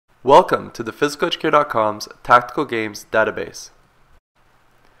Welcome to the PhysicalEducator.com's Tactical Games database.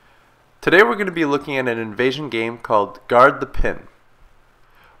 Today we're going to be looking at an invasion game called Guard the Pin,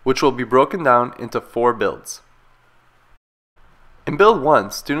 which will be broken down into 4 builds. In build 1,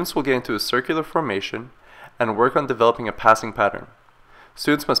 students will get into a circular formation and work on developing a passing pattern.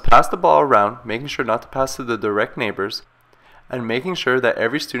 Students must pass the ball around, making sure not to pass to the direct neighbors, and making sure that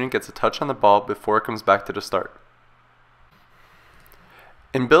every student gets a touch on the ball before it comes back to the start.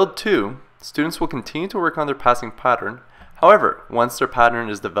 In build 2, students will continue to work on their passing pattern. However, once their pattern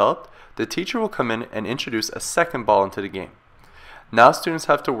is developed, the teacher will come in and introduce a second ball into the game. Now students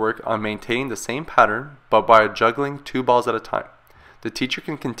have to work on maintaining the same pattern, but by juggling 2 balls at a time. The teacher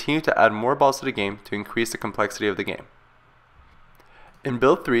can continue to add more balls to the game to increase the complexity of the game. In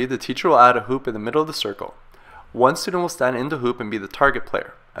build 3, the teacher will add a hoop in the middle of the circle. One student will stand in the hoop and be the target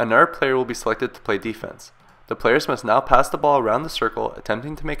player. Another player will be selected to play defense. The players must now pass the ball around the circle,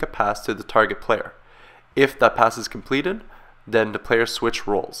 attempting to make a pass to the target player. If that pass is completed, then the players switch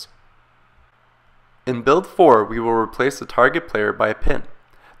roles. In build 4, we will replace the target player by a pin.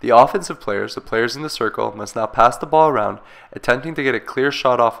 The offensive players, the players in the circle, must now pass the ball around, attempting to get a clear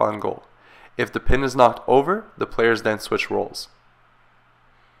shot off on goal. If the pin is knocked over, the players then switch roles.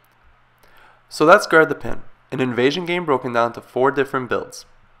 So that's Guard the Pin, an invasion game broken down to 4 different builds.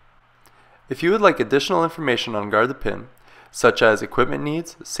 If you would like additional information on Guard the Pin, such as equipment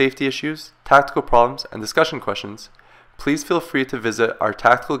needs, safety issues, tactical problems, and discussion questions, please feel free to visit our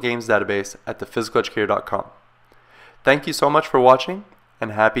Tactical Games database at thephysicaleducator.com. Thank you so much for watching,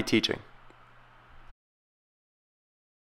 and happy teaching!